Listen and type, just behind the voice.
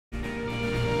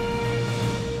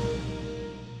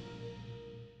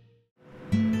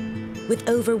With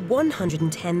over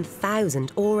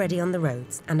 110,000 already on the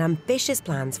roads and ambitious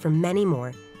plans for many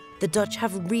more, the Dutch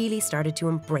have really started to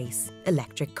embrace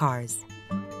electric cars.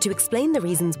 To explain the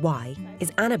reasons why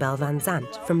is Anabelle van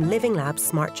Zandt from Living Labs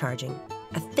Smart Charging,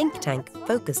 a think tank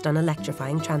focused on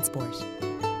electrifying transport.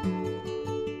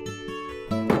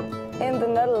 In the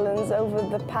Netherlands, over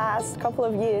the past couple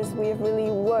of years, we have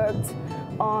really worked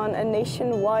on a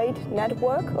nationwide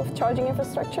network of charging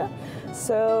infrastructure.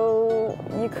 So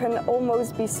you can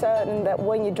almost be certain that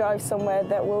when you drive somewhere,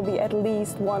 there will be at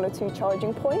least 1 or 2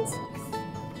 charging points.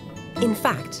 In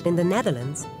fact, in the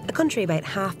Netherlands, a country about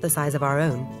half the size of our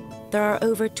own, there are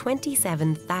over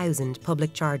 27,000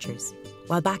 public chargers,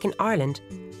 while back in Ireland,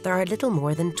 there are little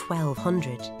more than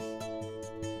 1,200.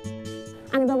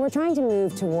 Anabelle, we're trying to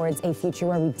move towards a future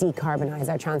where we decarbonise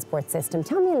our transport system.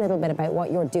 Tell me a little bit about what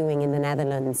you're doing in the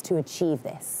Netherlands to achieve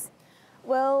this.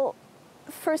 Well,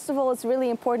 first of all, it's really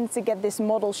important to get this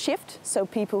model shift. So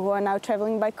people who are now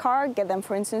traveling by car, get them,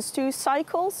 for instance, to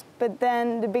cycles. But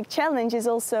then the big challenge is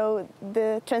also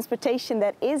the transportation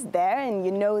that is there. And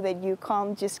you know that you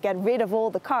can't just get rid of all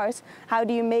the cars. How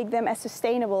do you make them as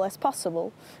sustainable as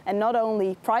possible? And not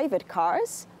only private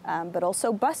cars, but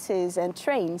also buses and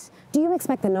trains. Do you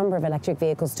expect the number of electric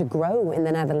vehicles to grow in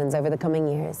the Netherlands over the coming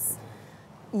years?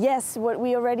 Yes, what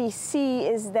we already see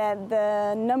is that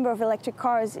the number of electric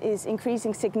cars is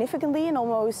increasing significantly and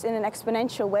almost in an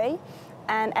exponential way.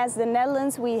 And as the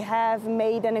Netherlands, we have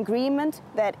made an agreement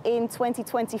that in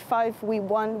 2025 we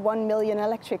want 1 million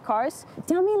electric cars.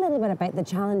 Tell me a little bit about the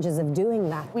challenges of doing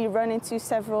that. We run into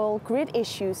several grid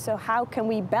issues. So how can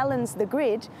we balance the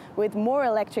grid with more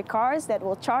electric cars that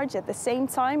will charge at the same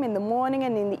time in the morning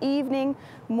and in the evening,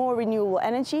 more renewable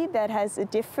energy that has a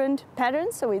different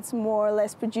pattern, so it's more or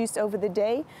less produced over the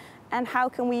day. And how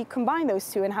can we combine those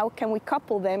two and how can we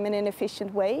couple them in an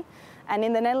efficient way? And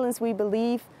in the Netherlands, we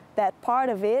believe that part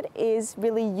of it is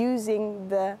really using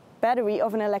the battery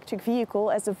of an electric vehicle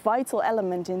as a vital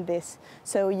element in this.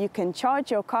 So you can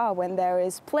charge your car when there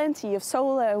is plenty of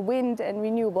solar, wind and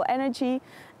renewable energy.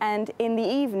 And in the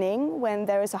evening, when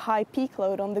there is a high peak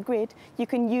load on the grid, you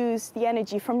can use the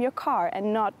energy from your car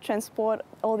and not transport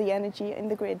all the energy in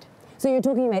the grid. So you're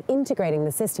talking about integrating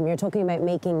the system, you're talking about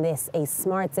making this a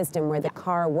smart system where the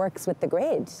car works with the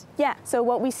grid. Yeah, so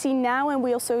what we see now, and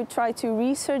we also try to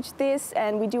research this,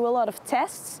 and we do a lot of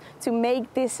tests to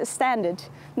make this a standard,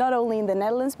 not only in the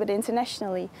Netherlands, but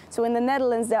internationally. So in the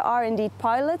Netherlands, there are indeed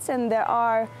pilots, and there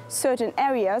are certain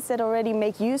areas that already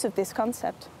make use of this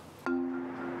concept.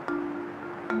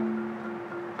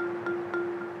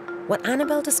 What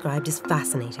Anabelle described is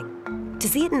fascinating. To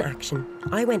see it in action,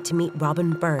 I went to meet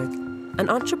Berg, an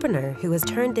entrepreneur who has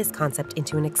turned this concept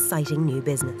into an exciting new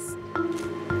business.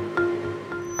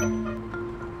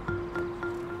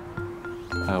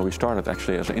 We started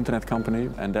actually as an internet company,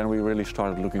 and then we really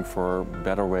started looking for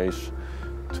better ways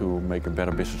to make a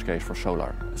better business case for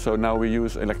solar. So now we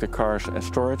use electric cars as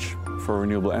storage for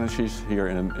renewable energies here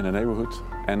in the neighborhood,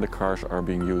 and the cars are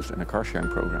being used in a car sharing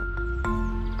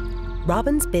program.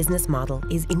 Robin's business model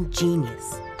is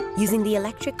ingenious, using the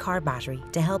electric car battery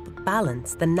to help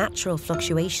balance the natural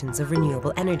fluctuations of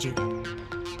renewable energy.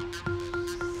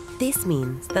 This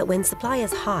means that when supply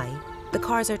is high, the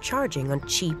cars are charging on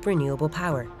cheap renewable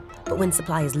power. But when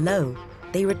supply is low,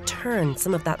 they return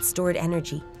some of that stored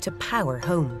energy to power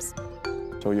homes.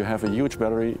 So you have a huge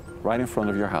battery right in front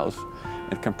of your house.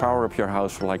 It can power up your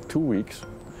house for like 2 weeks,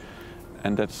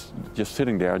 and that's just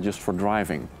sitting there just for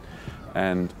driving.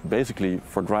 And basically,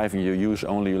 for driving, you use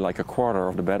only like a quarter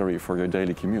of the battery for your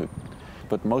daily commute.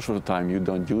 But most of the time, you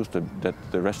don't use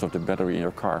the rest of the battery in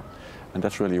your car. And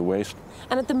that's really a waste.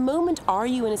 And at the moment, are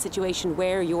you in a situation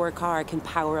where your car can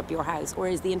power up your house, or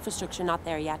is the infrastructure not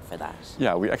there yet for that?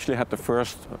 Yeah, we actually had the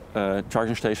first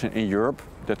charging station in Europe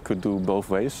that could do both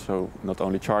ways. So not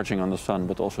only charging on the sun,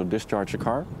 but also discharge the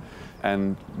car.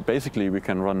 And basically, we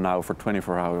can run now for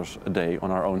 24 hours a day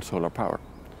on our own solar power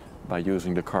by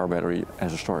using the car battery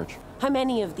as a storage. How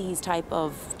many of these type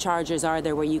of chargers are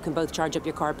there where you can both charge up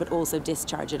your car but also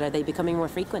discharge it? Are they becoming more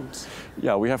frequent?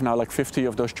 Yeah, we have now like 50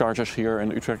 of those chargers here in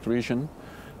the Utrecht region,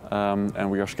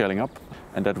 and we are scaling up,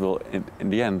 and that will in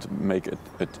the end make it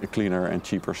a cleaner and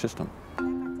cheaper system.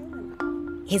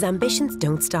 His ambitions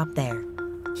don't stop there.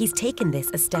 He's taken this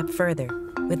a step further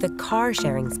with a car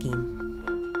sharing scheme.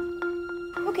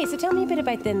 Okay, so tell me a bit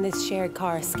about then this shared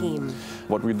car scheme.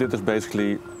 What we did is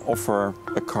basically offer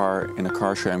a car in a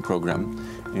car sharing program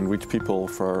in which people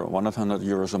for 100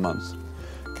 euros a month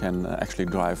can actually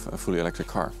drive a fully electric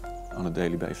car on a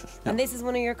daily basis. Yeah. And this is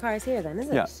one of your cars here then, is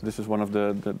it? Yeah, this is one of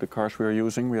the cars we are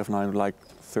using. We have now like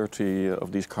 30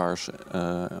 of these cars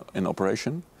in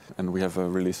operation. and we have a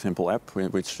really simple app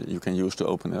which you can use to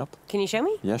open it up. Can you show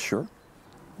me? Yeah, sure.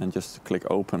 And just click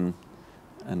open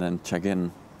and then check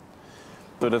in.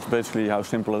 So that's basically how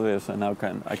simple it is, and now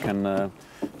I can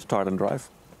start and drive.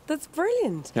 That's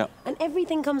brilliant. Yeah. And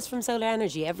everything comes from solar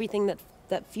energy. Everything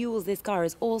that fuels this car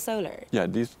is all solar. Yeah,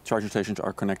 these charging stations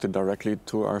are connected directly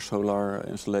to our solar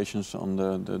installations on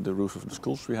the roofs of the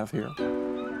schools we have here.